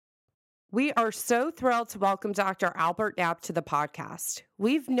We are so thrilled to welcome Dr. Albert Knapp to the podcast.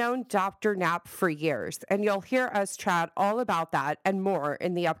 We've known Dr. Knapp for years, and you'll hear us chat all about that and more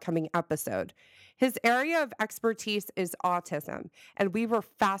in the upcoming episode. His area of expertise is autism, and we were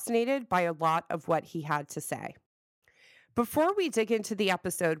fascinated by a lot of what he had to say. Before we dig into the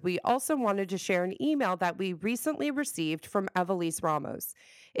episode, we also wanted to share an email that we recently received from Evelise Ramos.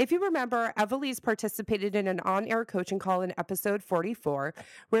 If you remember, Evelise participated in an on air coaching call in episode 44,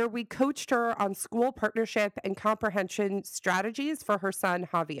 where we coached her on school partnership and comprehension strategies for her son,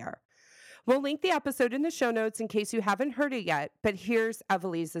 Javier. We'll link the episode in the show notes in case you haven't heard it yet, but here's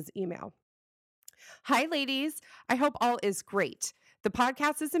Evelise's email. Hi, ladies. I hope all is great. The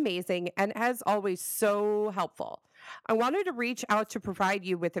podcast is amazing and, as always, so helpful. I wanted to reach out to provide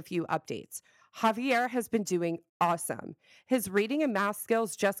you with a few updates. Javier has been doing awesome. His reading and math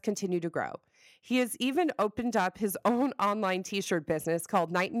skills just continue to grow. He has even opened up his own online t-shirt business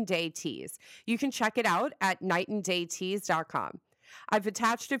called Night and Day Tees. You can check it out at nightanddaytees.com. I've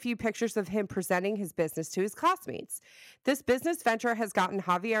attached a few pictures of him presenting his business to his classmates. This business venture has gotten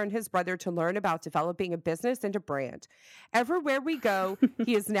Javier and his brother to learn about developing a business and a brand. Everywhere we go,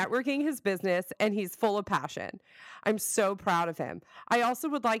 he is networking his business and he's full of passion. I'm so proud of him. I also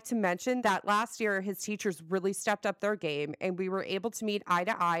would like to mention that last year, his teachers really stepped up their game and we were able to meet eye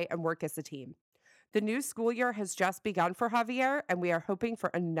to eye and work as a team. The new school year has just begun for Javier, and we are hoping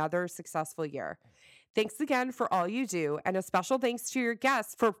for another successful year. Thanks again for all you do, and a special thanks to your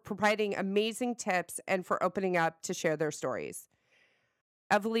guests for providing amazing tips and for opening up to share their stories.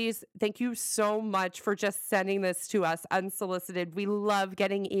 Evelise, thank you so much for just sending this to us unsolicited. We love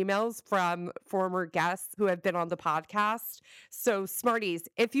getting emails from former guests who have been on the podcast. So, Smarties,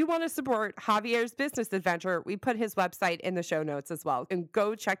 if you want to support Javier's business adventure, we put his website in the show notes as well. And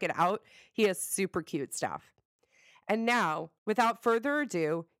go check it out. He has super cute stuff. And now, without further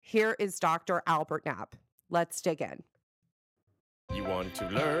ado, here is Dr. Albert Knapp. Let's dig in. You want to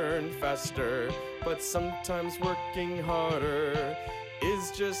learn faster, but sometimes working harder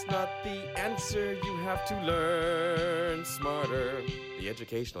is just not the answer. You have to learn smarter. The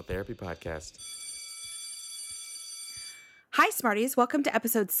Educational Therapy Podcast. Hi, Smarties. Welcome to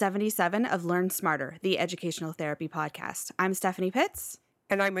episode 77 of Learn Smarter, the Educational Therapy Podcast. I'm Stephanie Pitts.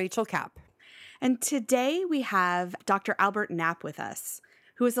 And I'm Rachel Kapp. And today we have Dr. Albert Knapp with us,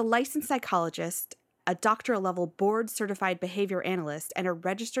 who is a licensed psychologist, a doctoral level board certified behavior analyst, and a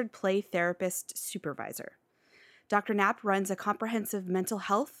registered play therapist supervisor. Dr. Knapp runs a comprehensive mental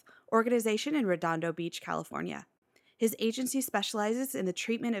health organization in Redondo Beach, California. His agency specializes in the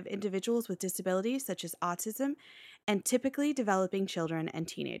treatment of individuals with disabilities such as autism and typically developing children and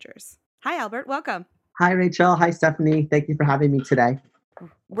teenagers. Hi, Albert. Welcome. Hi, Rachel. Hi, Stephanie. Thank you for having me today.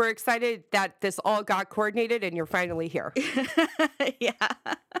 We're excited that this all got coordinated and you're finally here. Yeah.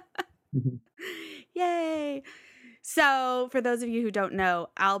 Mhm. Yay. So for those of you who don't know,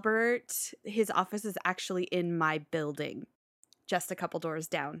 Albert, his office is actually in my building, just a couple doors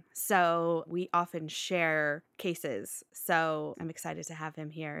down. So we often share cases. So I'm excited to have him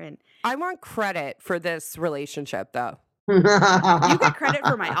here. And I want credit for this relationship, though. you get credit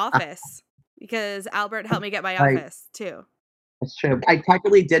for my office because Albert helped me get my Right. office too. That's true. I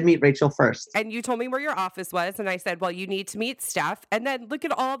technically did meet Rachel first. And you told me where your office was, and I said, well, you need to meet Steph. And then look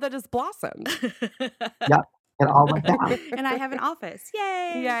at all that has blossomed. Yep. It all went down. And I have an office.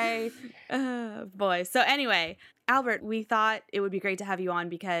 Yay. Yay. Boy. So anyway, Albert, we thought it would be great to have you on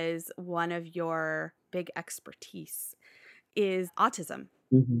because one of your big expertise is autism.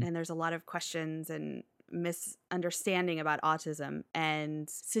 Mhm. And there's a lot of questions and misunderstanding about autism. And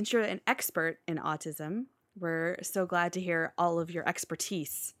since you're an expert in autism, we're so glad to hear all of your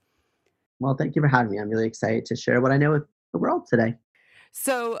expertise. Well, thank you for having me. I'm really excited to share what I know with the world today.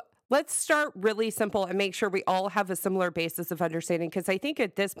 So let's start really simple and make sure we all have a similar basis of understanding, because I think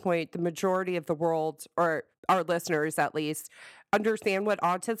at this point, the majority of the world, or our listeners at least, understand what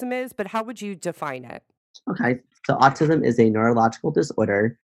autism is, but how would you define it? Okay. So autism is a neurological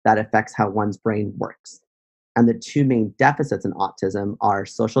disorder that affects how one's brain works. And the two main deficits in autism are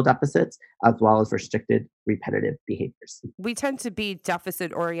social deficits as well as restricted repetitive behaviors. We tend to be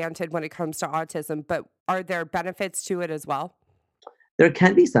deficit oriented when it comes to autism, but are there benefits to it as well? There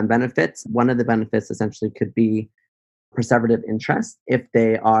can be some benefits. One of the benefits essentially could be perseverative interest if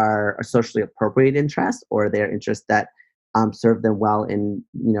they are a socially appropriate interest or they're interests that serve them well in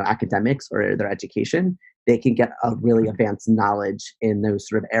academics or their education. They can get a really advanced knowledge in those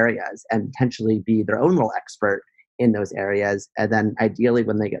sort of areas and potentially be their own role expert in those areas. And then ideally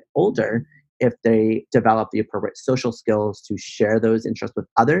when they get older, if they develop the appropriate social skills to share those interests with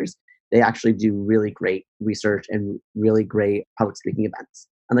others, they actually do really great research and really great public speaking events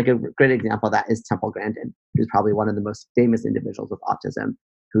And like a great example of that is Temple Grandin, who's probably one of the most famous individuals with autism,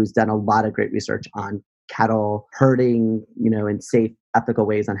 who's done a lot of great research on cattle herding, in safe, ethical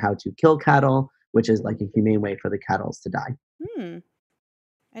ways on how to kill cattle, which is like a humane way for the cattle to die.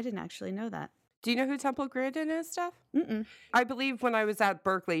 I didn't actually know that. Do you know who Temple Grandin is, Steph? Mm-mm. I believe when I was at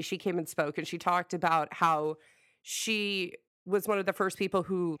Berkeley, she came and spoke, and she talked about how she was one of the first people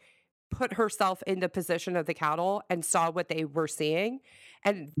who put herself in the position of the cattle and saw what they were seeing.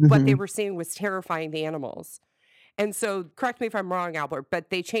 And what they Hmm. were seeing was terrifying the animals. And so, correct me if I'm wrong, Albert, but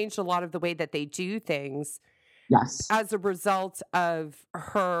they changed a lot of the way that they do things Yes. as a result of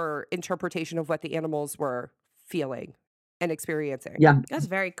her interpretation of what the animals were feeling and experiencing. Yeah. That's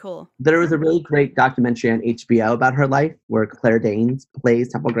very cool. There was a really great documentary on HBO about her life where Claire Danes plays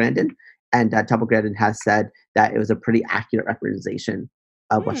Temple Grandin. And Temple Grandin has said that it was a pretty accurate representation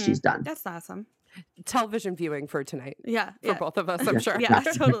of what she's done. That's awesome. Television viewing for tonight Yeah. for both of us, I'm sure. Yeah,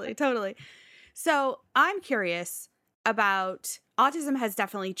 Yes. totally. So I'm curious about autism has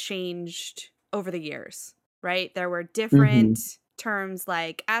definitely changed over the years, right? There were different terms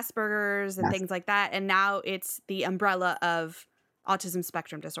like Asperger's and Yes. things like that. And now it's the umbrella of autism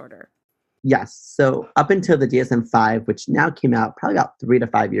spectrum disorder. Yes. So up until the DSM-5, which now came out probably about 3 to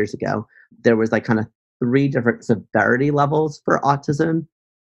 5 years ago, there was like kind of 3 different severity levels for autism: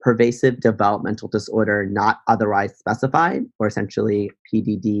 pervasive developmental disorder not otherwise specified, or essentially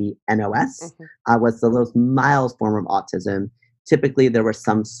PDD-NOS, was the most mild form of autism. Typically, there were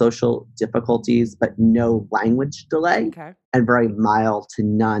some social difficulties, but no language delay, Okay. and very mild to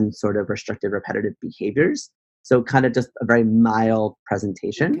none sort of restricted repetitive behaviors. So kind of just a very mild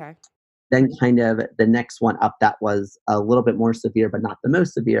presentation. Okay. Then kind of the next one up that was a little bit more severe, but not the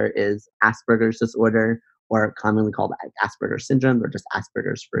most severe, is Asperger's disorder, or commonly called Asperger's syndrome, or just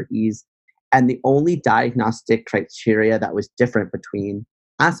Asperger's for ease. And the only diagnostic criteria that was different between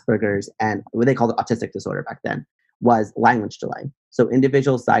Asperger's and what they called autistic disorder back then was language delay. So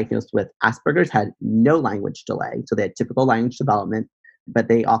individuals diagnosed with Asperger's had no language delay. So they had typical language development, but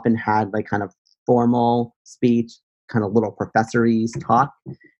they often had like kind of formal speech, kind of little professorese talk.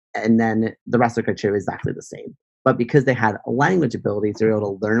 And then the rest of the criteria is exactly the same. But because they had language abilities, they're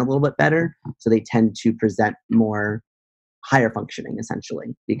able to learn a little bit better. So they tend to present more higher functioning,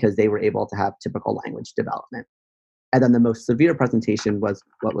 essentially, because they were able to have typical language development. And then the most severe presentation was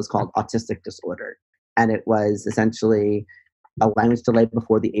what was called autistic disorder. And it was essentially a language delay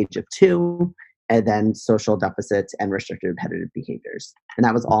before the age of 2, and then social deficits and restricted repetitive behaviors. And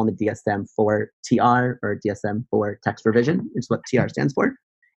that was all in the DSM-4 TR, or DSM-4 text revision, which is what TR stands for.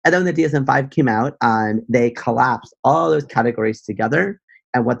 And then when the DSM-5 came out, they collapsed all those categories together.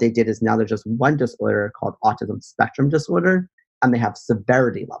 And what they did is now there's just one disorder called autism spectrum disorder, and they have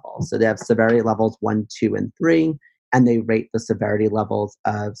severity levels. So they have severity levels 1, 2, and 3, and they rate the severity levels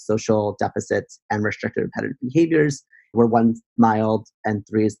of social deficits and restricted repetitive behaviors, where 1's mild and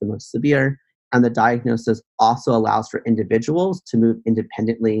 3 is the most severe. And the diagnosis also allows for individuals to move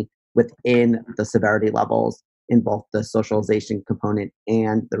independently within the severity levels in both the socialization component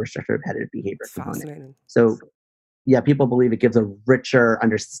and the restricted repetitive behavior component. Fascinating. So, yeah, people believe it gives a richer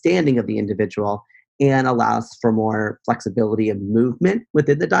understanding of the individual and allows for more flexibility and movement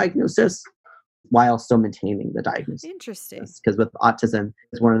within the diagnosis while still maintaining the diagnosis. Interesting. Because with autism,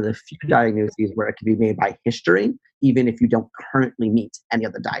 it's one of the few diagnoses where it can be made by history, even if you don't currently meet any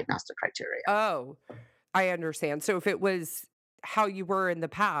of the diagnostic criteria. Oh, I understand. So if it was how you were in the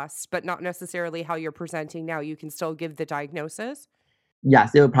past, but not necessarily how you're presenting now, you can still give the diagnosis?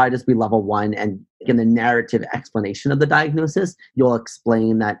 Yes, it would probably just be level 1. And in the narrative explanation of the diagnosis, you'll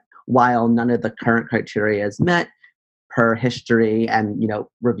explain that while none of the current criteria is met per history and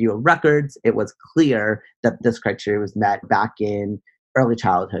review of records, it was clear that this criteria was met back in early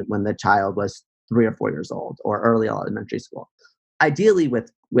childhood when the child was 3 or 4 years old, or early elementary school. Ideally,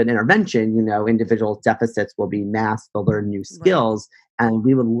 with intervention, individual deficits will be masked, they'll learn new skills. Right. And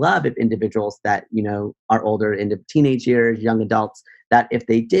we would love if individuals that, are older into teenage years, young adults, that if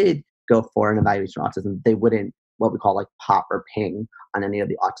they did go for an evaluation of autism, they wouldn't what we call like pop or ping on any of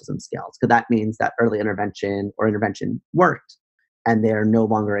the autism scales. Because that means that early intervention or intervention worked and they're no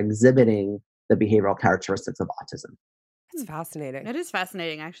longer exhibiting the behavioral characteristics of autism. That's fascinating. It is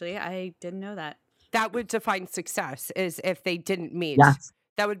fascinating, actually. I didn't know that. That would define success, is if they didn't meet. Yes.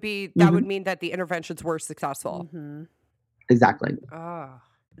 That would mean that the interventions were successful. Mm-hmm. Exactly.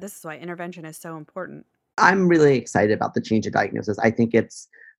 This is why intervention is so important. I'm really excited about the change of diagnosis. I think it's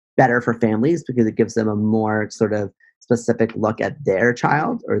better for families because it gives them a more sort of specific look at their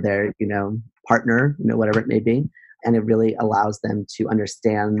child or their, partner, whatever it may be. And it really allows them to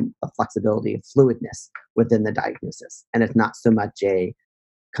understand the flexibility of fluidness within the diagnosis. And it's not so much a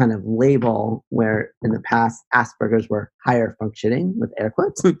kind of label where in the past Asperger's were higher functioning with air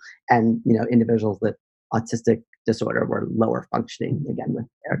quotes and individuals with autistic disorder were lower functioning again with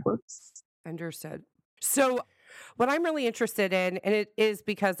air quotes. Understood. So what I'm really interested in, and it is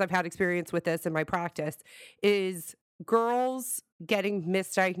because I've had experience with this in my practice, is girls getting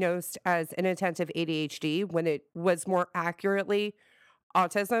misdiagnosed as inattentive ADHD when it was more accurately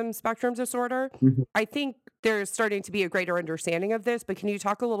autism spectrum disorder. Mhm. I think there's starting to be a greater understanding of this, but can you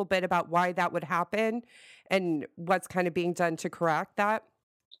talk a little bit about why that would happen and what's kind of being done to correct that?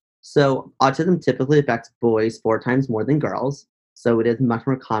 So autism typically affects boys 4 times more than girls. So it is much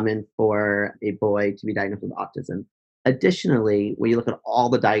more common for a boy to be diagnosed with autism. Additionally, when you look at all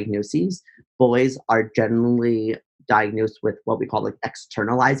the diagnoses, boys are generally diagnosed with what we call like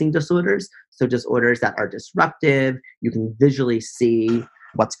externalizing disorders. So disorders that are disruptive, you can visually see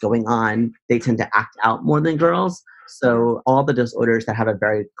what's going on. They tend to act out more than girls. So all the disorders that have a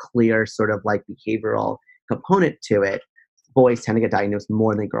very clear sort of like behavioral component to it, boys tend to get diagnosed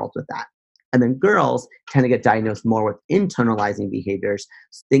more than girls with that. And then girls tend to get diagnosed more with internalizing behaviors,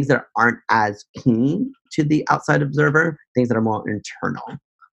 things that aren't as keen to the outside observer, things that are more internal.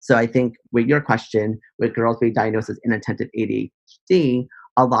 So I think with your question, with girls being diagnosed as inattentive ADHD,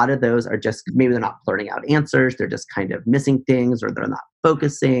 a lot of those are just maybe they're not blurting out answers, they're just kind of missing things or they're not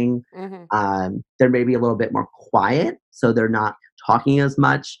focusing. They're maybe a little bit more quiet, so they're not talking as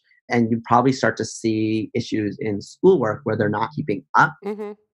much. And you probably start to see issues in schoolwork where they're not keeping up.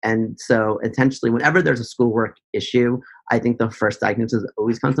 Mm-hmm. And so essentially, whenever there's a schoolwork issue, I think the first diagnosis that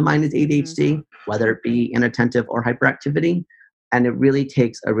always comes to mind is ADHD, whether it be inattentive or hyperactivity. And it really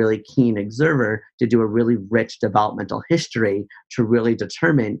takes a really keen observer to do a really rich developmental history to really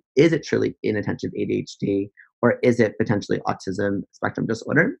determine, is it truly inattentive ADHD or is it potentially autism spectrum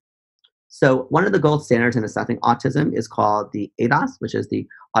disorder? So one of the gold standards in assessing autism is called the ADOS, which is the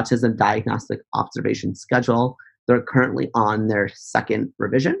Autism Diagnostic Observation Schedule. They're currently on their second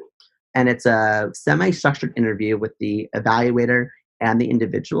revision, and it's a semi-structured interview with the evaluator and the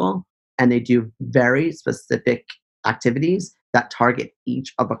individual, and they do very specific activities that target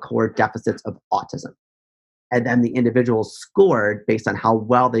each of the core deficits of autism. And then the individual is scored based on how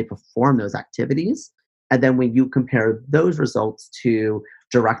well they perform those activities. And then when you compare those results to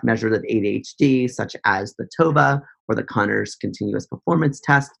direct measures of ADHD, such as the TOVA or the Conners Continuous Performance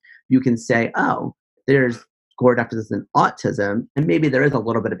Test, you can say, oh, there's core deficits in autism, and maybe there is a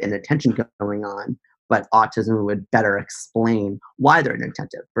little bit of inattention going on, but autism would better explain why they're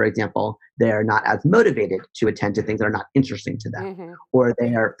inattentive. For example, they're not as motivated to attend to things that are not interesting to them, or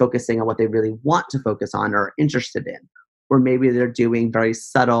they are focusing on what they really want to focus on or are interested in, or maybe they're doing very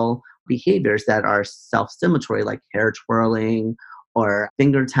subtle behaviors that are self-stimulatory, like hair twirling or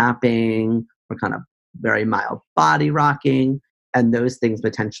finger tapping or kind of very mild body rocking. And those things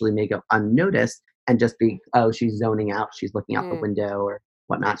potentially may go unnoticed and just be, oh, she's zoning out, she's looking out the window or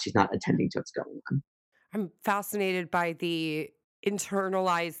whatnot, she's not attending to what's going on. I'm fascinated by the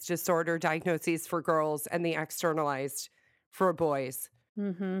internalized disorder diagnoses for girls and the externalized for boys.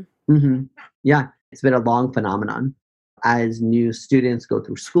 Yeah, it's been a long phenomenon. As new students go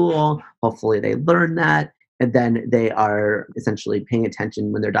through school, hopefully they learn that, and then they are essentially paying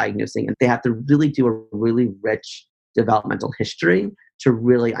attention when they're diagnosing, and they have to really do a really rich developmental history to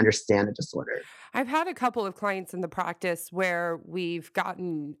really understand the disorder. I've had a couple of clients in the practice where we've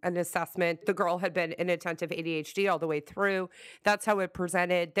gotten an assessment. The girl had been inattentive ADHD all the way through. That's how it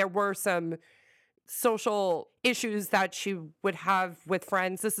presented. There were some social issues that she would have with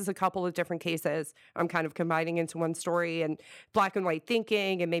friends. This is a couple of different cases I'm kind of combining into one story, and black and white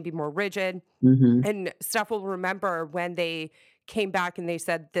thinking and maybe more rigid. And Steph will remember when they came back and they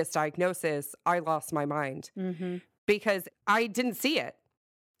said this diagnosis, I lost my mind because I didn't see it.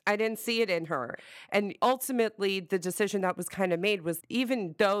 I didn't see it in her. And ultimately, the decision that was kind of made was,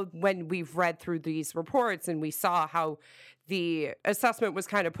 even though when we've read through these reports and we saw how the assessment was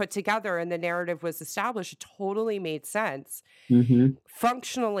kind of put together and the narrative was established, it totally made sense.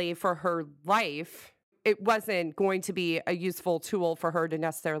 Functionally for her life, it wasn't going to be a useful tool for her to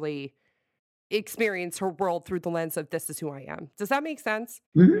necessarily experience her world through the lens of this is who I am. Does that make sense?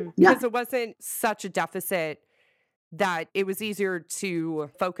 Yeah. Because it wasn't such a deficit that it was easier to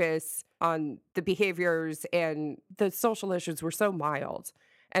focus on the behaviors, and the social issues were so mild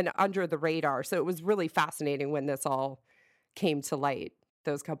and under the radar. So it was really fascinating when this all came to light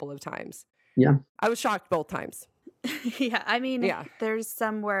those couple of times. Yeah. I was shocked both times. Yeah. I mean, there's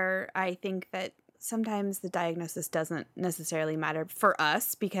some where I think that sometimes the diagnosis doesn't necessarily matter for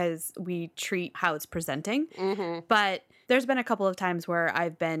us because we treat how it's presenting. But There's been a couple of times where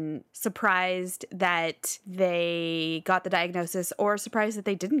I've been surprised that they got the diagnosis or surprised that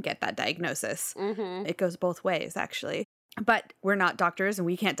they didn't get that diagnosis. Mm-hmm. It goes both ways, actually. But we're not doctors and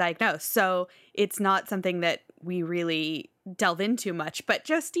we can't diagnose. So it's not something that we really delve into much. But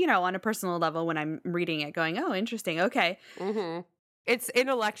just, on a personal level, when I'm reading it, going, oh, interesting. Okay. Mm-hmm. It's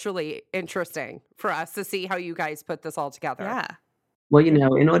intellectually interesting for us to see how you guys put this all together. Yeah. Well,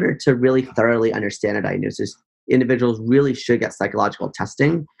 in order to really thoroughly understand a diagnosis, individuals really should get psychological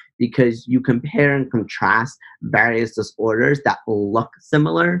testing because you compare and contrast various disorders that look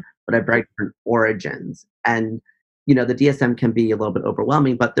similar but have very different origins. And, the DSM can be a little bit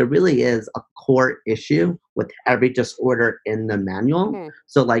overwhelming, but there really is a core issue with every disorder in the manual. Hmm.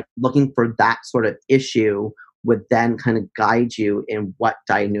 So, like, looking for that sort of issue would then kind of guide you in what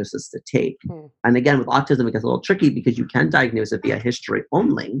diagnosis to take. And again, with autism, it gets a little tricky because you can diagnose it via history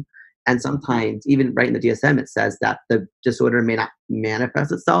only. And sometimes, even right in the DSM, it says that the disorder may not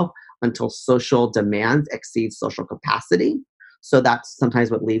manifest itself until social demands exceed social capacity. So that's sometimes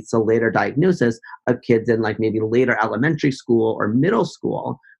what leads to later diagnosis of kids in like maybe later elementary school or middle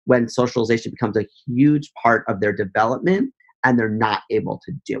school when socialization becomes a huge part of their development and they're not able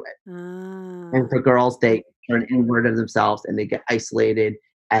to do it. And for girls, they turn inward of themselves and they get isolated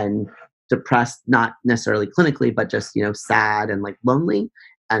and depressed, not necessarily clinically, but just, sad and like lonely.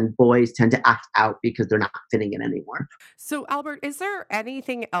 And boys tend to act out because they're not fitting in anymore. So, Albert, is there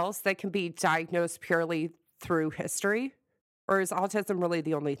anything else that can be diagnosed purely through history? Or is autism really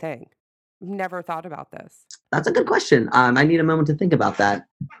the only thing? Never thought about this. That's a good question. I need a moment to think about that.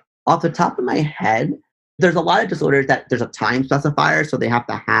 Off the top of my head, there's a lot of disorders that there's a time specifier, so they have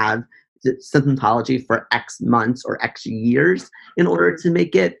to have symptomatology for X months or X years in order to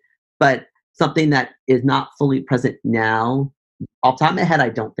make it. But something that is not fully present now, off the top of my head, I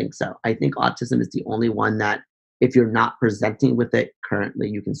don't think so. I think autism is the only one that if you're not presenting with it currently,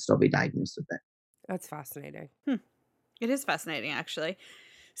 you can still be diagnosed with it. That's fascinating. It is fascinating, actually.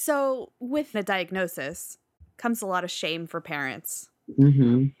 So with the diagnosis comes a lot of shame for parents.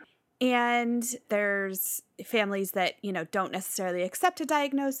 Mm-hmm. And there's families that, don't necessarily accept a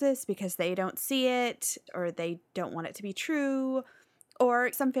diagnosis because they don't see it or they don't want it to be true.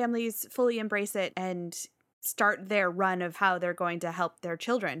 Or some families fully embrace it and start their run of how they're going to help their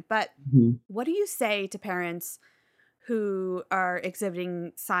children. But what do you say to parents who are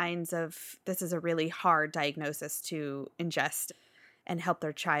exhibiting signs of this is a really hard diagnosis to ingest and help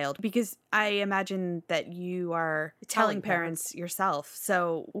their child? Because I imagine that you are telling parents yourself.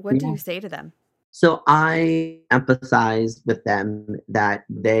 So what do you say to them? So I emphasize with them that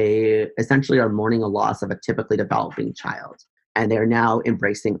they essentially are mourning a loss of a typically developing child. And they're now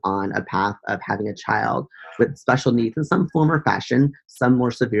embracing on a path of having a child with special needs in some form or fashion, some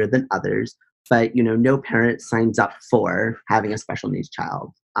more severe than others. But, no parent signs up for having a special needs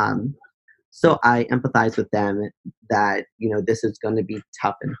child. So I empathize with them that, this is going to be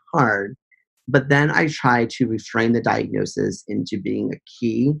tough and hard. But then I try to reframe the diagnosis into being a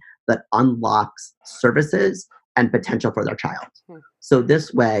key that unlocks services and potential for their child. So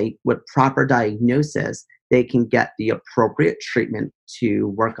this way, with proper diagnosis, they can get the appropriate treatment to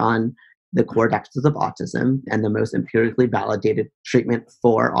work on the core deficits of autism. And the most empirically validated treatment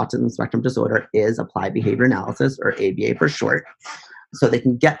for autism spectrum disorder is applied behavior analysis, or ABA for short. So they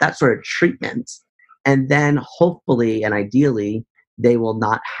can get that sort of treatment. And then hopefully and ideally, they will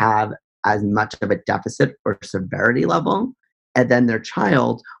not have as much of a deficit or severity level. And then their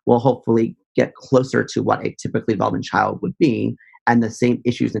child will hopefully get closer to what a typically developing child would be. And the same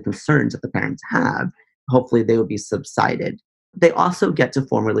issues and concerns that the parents have, hopefully they will be subsided. They also get to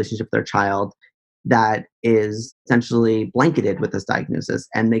form a relationship with their child that is essentially blanketed with this diagnosis,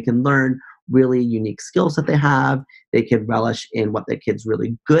 and they can learn really unique skills that they have. They can relish in what the kid's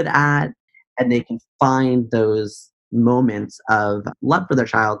really good at, and they can find those moments of love for their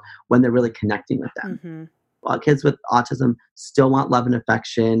child when they're really connecting with them. While kids with autism still want love and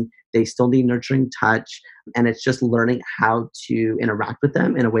affection, they still need nurturing touch, and it's just learning how to interact with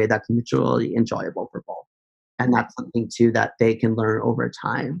them in a way that's mutually enjoyable for both. And that's something too that they can learn over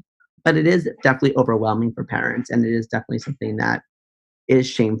time. But it is definitely overwhelming for parents, and it is definitely something that is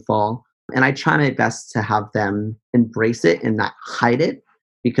shameful. And I try my best to have them embrace it and not hide it,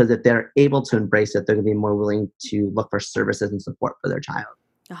 because if they're able to embrace it, they're going to be more willing to look for services and support for their child.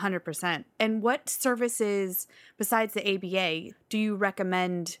 100%. And what services besides the ABA do you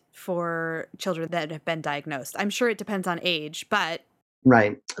recommend for children that have been diagnosed? I'm sure it depends on age, but...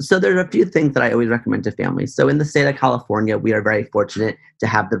 Right. So there are a few things that I always recommend to families. So in the state of California, we are very fortunate to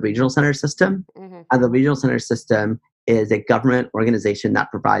have the regional center system. And the regional center system is a government organization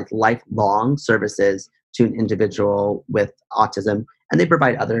that provides lifelong services to an individual with autism. And they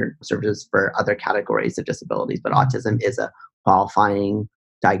provide other services for other categories of disabilities, but autism is a qualifying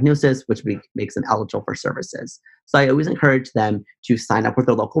diagnosis, which makes them eligible for services. So I always encourage them to sign up with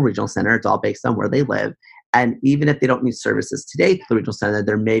their local regional center. It's all based on where they live. And even if they don't need services today through the regional center,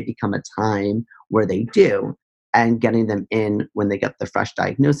 there may become a time where they do. And getting them in when they get the fresh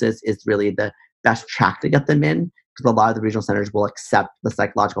diagnosis is really the best track to get them in, because a lot of the regional centers will accept the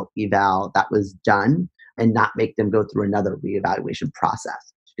psychological eval that was done and not make them go through another reevaluation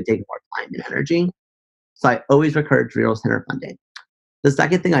process. It can take more time and energy. So I always encourage regional center funding. The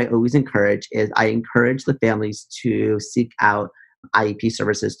second thing I always encourage is I encourage the families to seek out IEP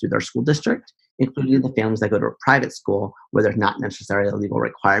services through their school district, including the families that go to a private school where there's not necessarily a legal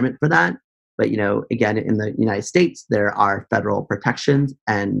requirement for that. But, again, in the United States, there are federal protections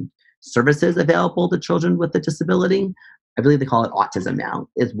and services available to children with a disability. I believe they call it autism now,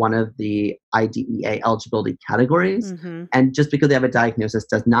 is one of the IDEA eligibility categories. Mm-hmm. And just because they have a diagnosis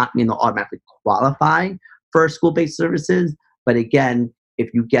does not mean they'll automatically qualify for school-based services. But again,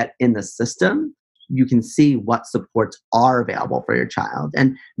 if you get in the system, you can see what supports are available for your child.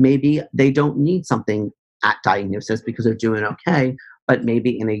 And maybe they don't need something at diagnosis because they're doing okay. But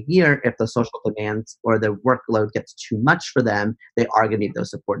maybe in a year, if the social demands or the workload gets too much for them, they are going to need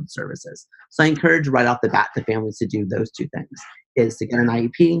those supported services. So I encourage right off the bat the families to do those two things, is to get an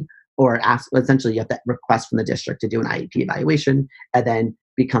IEP or essentially you have to request from the district to do an IEP evaluation and then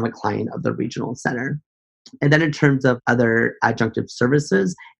become a client of the regional center. And then in terms of other adjunctive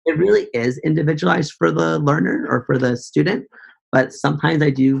services, it really is individualized for the learner or for the student. But sometimes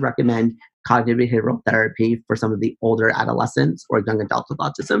I do recommend cognitive behavioral therapy for some of the older adolescents or young adults with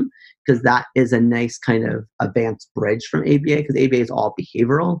autism, because that is a nice kind of advanced bridge from ABA, because ABA is all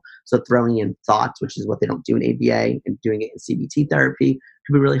behavioral. So throwing in thoughts, which is what they don't do in ABA, and doing it in CBT therapy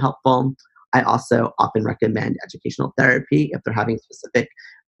could be really helpful. I also often recommend educational therapy if they're having specific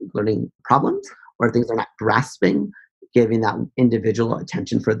learning problems or things they're not grasping, giving that individual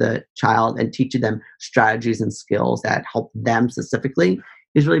attention for the child and teaching them strategies and skills that help them specifically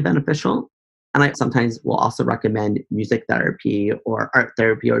is really beneficial. And I sometimes will also recommend music therapy or art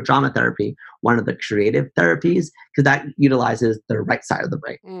therapy or drama therapy, one of the creative therapies, because that utilizes the right side of the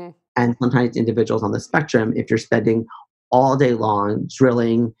brain. Mm. And sometimes individuals on the spectrum, if you're spending all day long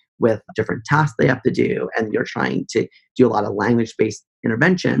drilling with different tasks they have to do, and you're trying to do a lot of language-based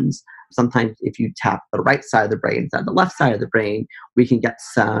interventions, sometimes if you tap the right side of the brain instead of the left side of the brain, we can get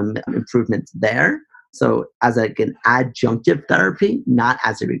some improvements there. So as an adjunctive therapy, not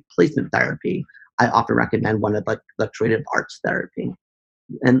as a replacement therapy, I often recommend one of the creative arts therapy.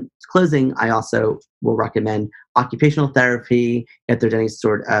 And closing, I also will recommend occupational therapy if there's any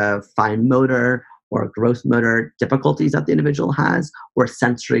sort of fine motor or gross motor difficulties that the individual has, or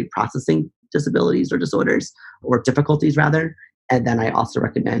sensory processing disabilities or disorders, or difficulties rather. And then I also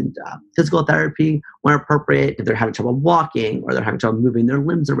recommend physical therapy when appropriate, if they're having trouble walking or they're having trouble moving their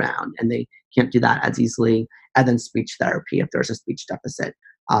limbs around and they can't do that as easily. And then speech therapy if there's a speech deficit.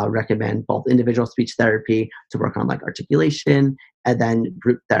 Recommend both individual speech therapy to work on articulation, and then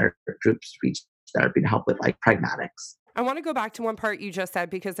group speech therapy to help with pragmatics. I want to go back to one part you just said,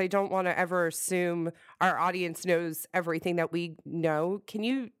 because I don't want to ever assume our audience knows everything that we know. Can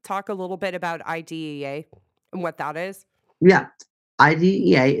you talk a little bit about IDEA and what that is? Yeah.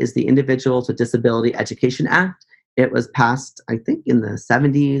 IDEA is the Individuals with Disability Education Act. It was passed, I think, in the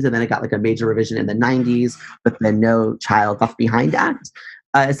 70s, and then it got a major revision in the 90s with the No Child Left Behind Act.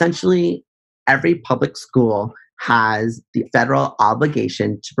 Essentially, every public school has the federal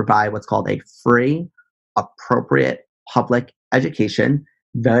obligation to provide what's called a free, appropriate public education,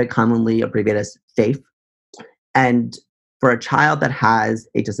 very commonly abbreviated as FAPE. And for a child that has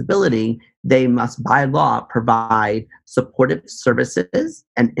a disability, they must, by law, provide supportive services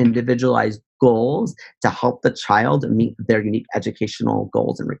and individualized goals to help the child meet their unique educational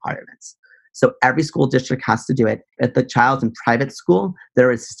goals and requirements. So every school district has to do it. If the child's in private school,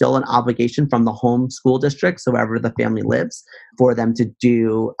 there is still an obligation from the home school district, so wherever the family lives, for them to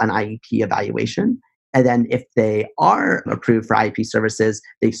do an IEP evaluation. And then if they are approved for IEP services,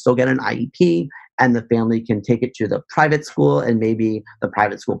 they still get an IEP, and the family can take it to the private school, and maybe the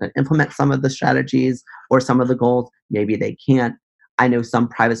private school can implement some of the strategies or some of the goals. Maybe they can't. I know some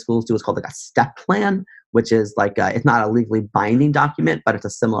private schools do what's called a step plan, which is it's not a legally binding document, but it's a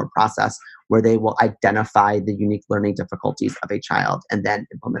similar process where they will identify the unique learning difficulties of a child and then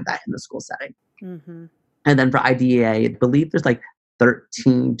implement that in the school setting. Mm-hmm. And then for IDEA, I believe there's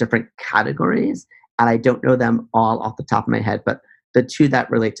 13 different categories, and I don't know them all off the top of my head, but the two that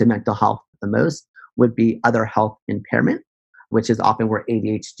relate to mental health the most would be other health impairment, which is often where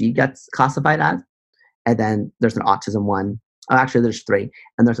ADHD gets classified as. And then there's an autism one. Oh, actually, there's three.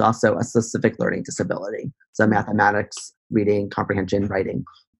 And there's also a specific learning disability. So mathematics, reading, comprehension, writing.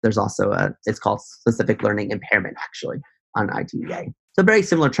 There's also it's called specific learning impairment, actually, on IDEA. So very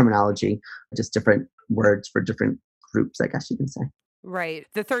similar terminology, just different words for different groups, I guess you can say. Right.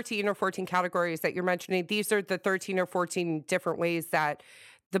 The 13 or 14 categories that you're mentioning, these are the 13 or 14 different ways that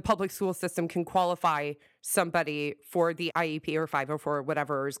the public school system can qualify somebody for the IEP or 504,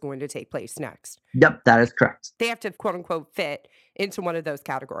 whatever is going to take place next. Yep, that is correct. They have to, quote unquote, fit into one of those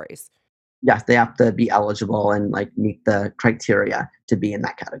categories. Yes, they have to be eligible and like meet the criteria to be in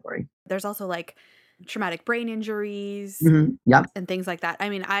that category. There's also like traumatic brain injuries Yep. and things like that. I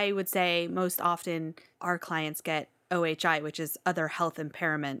mean, I would say most often our clients get OHI, which is other health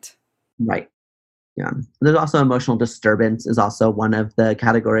impairment. Right. Yeah. There's also emotional disturbance is also one of the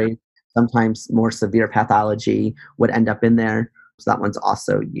categories. Sometimes more severe pathology would end up in there. So that one's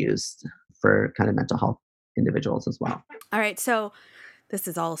also used for kind of mental health individuals as well. All right. So this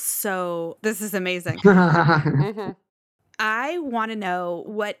is amazing. Mhm. I want to know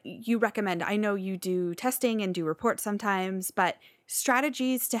what you recommend. I know you do testing and do reports sometimes, but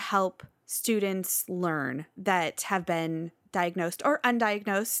strategies to help students learn that have been diagnosed or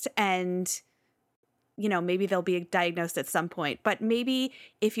undiagnosed, and maybe they'll be diagnosed at some point. But maybe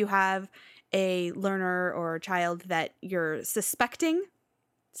if you have a learner or a child that you're suspecting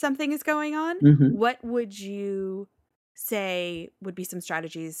something is going on, what would you say would be some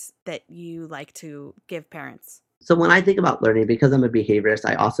strategies that you like to give parents? So when I think about learning, because I'm a behaviorist,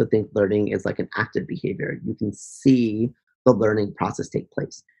 I also think learning is like an active behavior. You can see the learning process take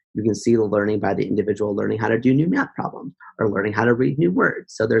place. You can see the learning by the individual learning how to do new math problems or learning how to read new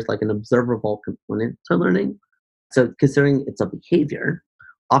words. So there's like an observable component to learning. So considering it's a behavior,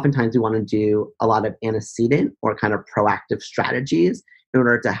 oftentimes we want to do a lot of antecedent or kind of proactive strategies in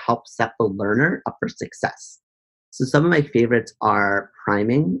order to help set the learner up for success. So some of my favorites are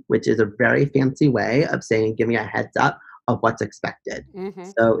priming, which is a very fancy way of saying, give me a heads up of what's expected.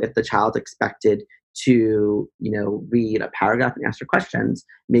 So if the child's expected to, read a paragraph and answer questions,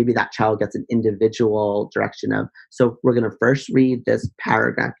 maybe that child gets an individual direction of, so we're going to first read this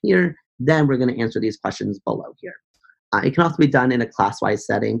paragraph here, then we're going to answer these questions below here. It can also be done in a class-wise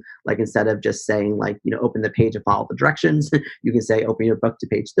setting, like instead of just saying open the page and follow the directions, you can say open your book to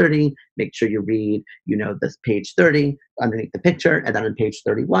page 30, make sure you read, this page 30 underneath the picture, and then on page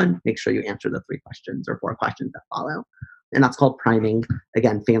 31, make sure you answer the 3 questions or 4 questions that follow. And that's called priming.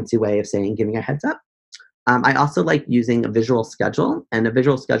 Again, fancy way of saying giving a heads up. I also like using a visual schedule, and a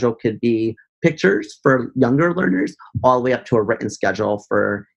visual schedule could be pictures for younger learners all the way up to a written schedule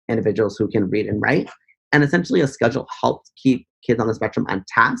for individuals who can read and write. And essentially a schedule helps keep kids on the spectrum on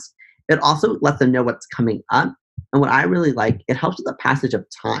task. It also lets them know what's coming up. And what I really like, it helps with the passage of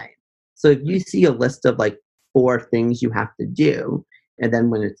time. So if you see a list of 4 things you have to do, and then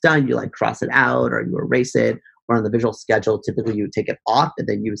when it's done, you cross it out or you erase it, or on the visual schedule, typically you take it off and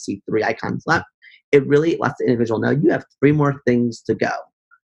then you see 3 icons left. It really lets the individual know you have 3 more things to go.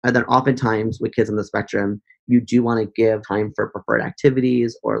 And then oftentimes with kids on the spectrum, you do want to give time for preferred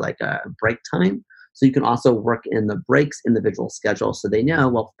activities or a break time. So you can also work in the breaks in the visual schedule so they know,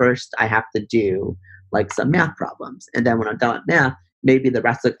 well, first I have to do some math problems. And then when I'm done with math, maybe the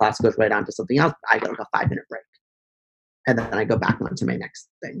rest of the class goes right on to something else. I go a 5-minute break. And then I go back on to my next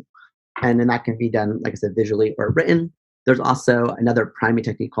thing. And then that can be done, like I said, visually or written. There's also another priming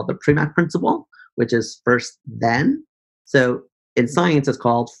technique called the Premack principle, which is first then. So in science, it's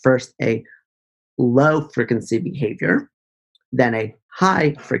called first a low frequency behavior, then a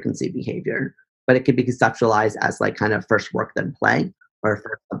high frequency behavior. But it could be conceptualized as kind of first work, then play, or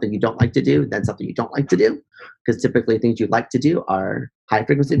first something you don't like to do, then something you don't like to do. Because typically things you like to do are high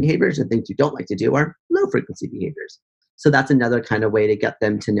frequency behaviors and things you don't like to do are low frequency behaviors. So that's another kind of way to get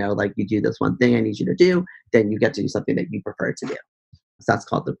them to know, you do this one thing I need you to do, then you get to do something that you prefer to do. So that's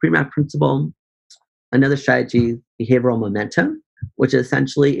called the Premack principle. Another strategy, behavioral momentum, which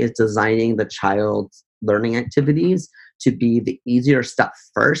essentially is designing the child's learning activities to be the easier stuff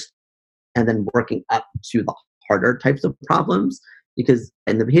first, and then working up to the harder types of problems. Because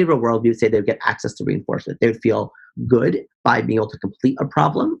in the behavioral world, we would say they would get access to reinforcement. They would feel good by being able to complete a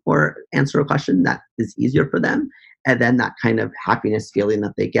problem or answer a question that is easier for them. And then that kind of happiness feeling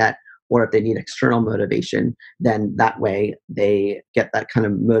that they get, or if they need external motivation, then that way they get that kind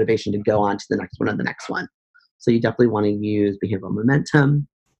of motivation to go on to the next one and the next one. So you definitely want to use behavioral momentum.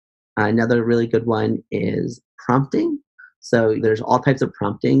 Another really good one is prompting. So there's all types of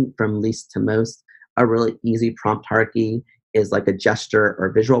prompting from least to most. A really easy prompt hierarchy is a gesture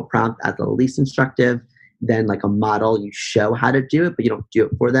or visual prompt as the least instructive. Then a model, you show how to do it, but you don't do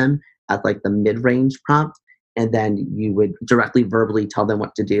it for them as like the mid-range prompt, and then you would directly verbally tell them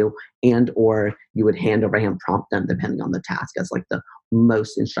what to do, and or you would hand over hand prompt them depending on the task as like the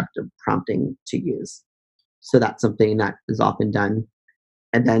most instructive prompting to use. So that's something that is often done.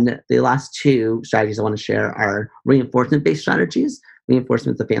 And then the last two strategies I want to share are reinforcement-based strategies.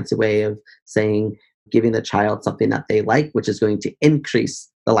 Reinforcement is a fancy way of saying giving the child something that they like, which is going to increase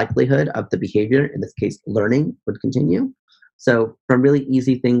the likelihood of the behavior, in this case, learning, would continue. So from really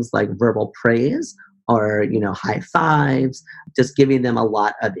easy things like verbal praise or, high fives, just giving them a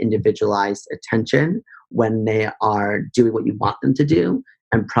lot of individualized attention when they are doing what you want them to do,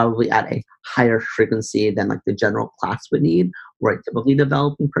 and probably at a higher frequency than like the general class would need, or a typically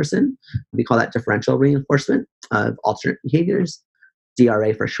developing person. We call that differential reinforcement of alternate behaviors,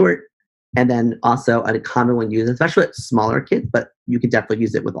 DRA for short. And then also a common one used, especially with smaller kids, but you can definitely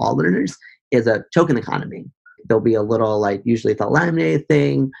use it with all learners, is a token economy. There'll be a little, like usually it's a laminated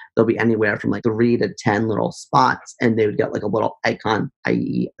thing. There'll be anywhere from like 3 to 10 little spots, and they would get like a little icon,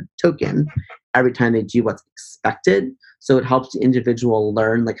 i.e. a token, every time they do what's expected. So it helps the individual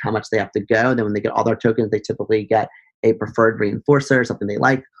learn like how much they have to go. Then when they get all their tokens, they typically get a preferred reinforcer, something they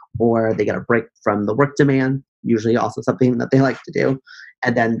like, or they get a break from the work demand, usually also something that they like to do.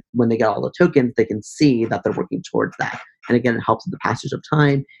 And then when they get all the tokens, they can see that they're working towards that. And again, it helps with the passage of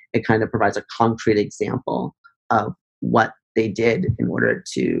time. It kind of provides a concrete example of what they did in order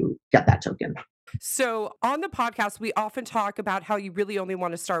to get that token. So on the podcast, we often talk about how you really only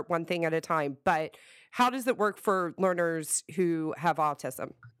want to start one thing at a time, but how does it work for learners who have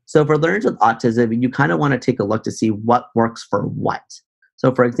autism? So for learners with autism, you kind of want to take a look to see what works for what.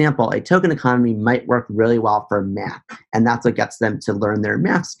 So for example, a token economy might work really well for math, and that's what gets them to learn their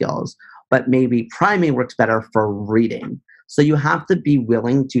math skills. But maybe priming works better for reading. So you have to be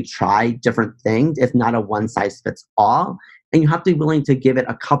willing to try different things. It's not a one size fits all. And you have to be willing to give it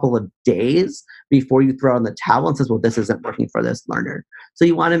a couple of days before you throw in the towel and says, well, this isn't working for this learner. So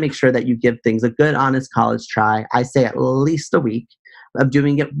you want to make sure that you give things a good, honest college try. I say at least a week of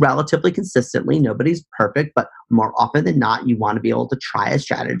doing it relatively consistently. Nobody's perfect, but more often than not, you want to be able to try a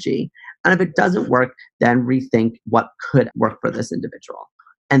strategy. And if it doesn't work, then rethink what could work for this individual.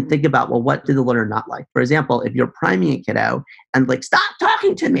 And think about, well, what did the learner not like? For example, if you're priming a kiddo and like, stop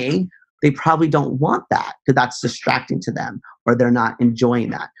talking to me, they probably don't want that because that's distracting to them, or they're not enjoying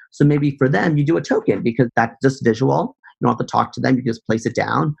that. So maybe for them, you do a token because that's just visual. You don't have to talk to them. You just place it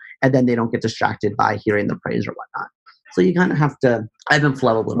down, and then they don't get distracted by hearing the praise or whatnot. So you kind of have to ebb and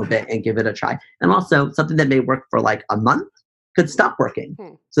flow a little bit and give it a try. And also something that may work for like a month could stop working.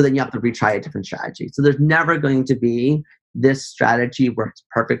 So then you have to retry a different strategy. So there's never going to be this strategy works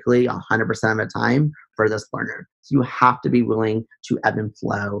perfectly 100% of the time for this learner. So you have to be willing to ebb and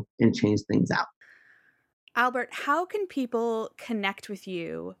flow and change things out. Albert, how can people connect with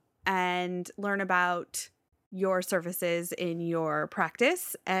you and learn about your services in your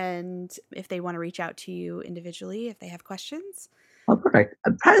practice, and if they want to reach out to you individually, if they have questions? Oh, perfect.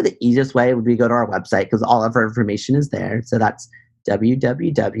 Probably the easiest way would be go to our website because all of our information is there. So that's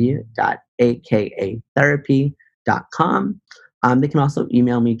www.akatherapy.com. They can also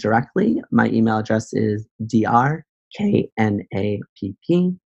email me directly. My email address is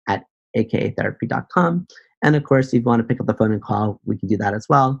drknapp@akatherapy.com. And of course, if you want to pick up the phone and call, we can do that as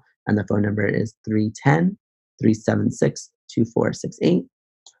well. And the phone number is 310-376-2468.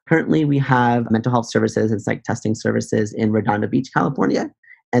 Currently, we have mental health services and psych testing services in Redondo Beach, California.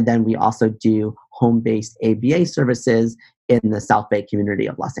 And then we also do home-based ABA services in the South Bay community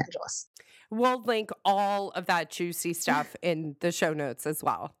of Los Angeles. We'll link all of that juicy stuff in the show notes as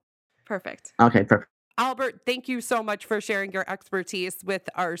well. Perfect. Okay, perfect. Albert, thank you so much for sharing your expertise with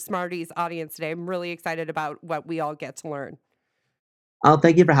our Smarties audience today. I'm really excited about what we all get to learn. Oh,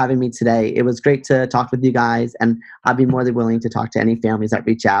 thank you for having me today. It was great to talk with you guys, and I'd be more than willing to talk to any families that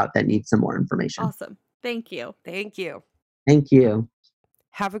reach out that need some more information. Awesome. Thank you. Thank you. Thank you.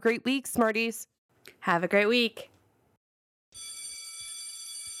 Have a great week, Smarties. Have a great week.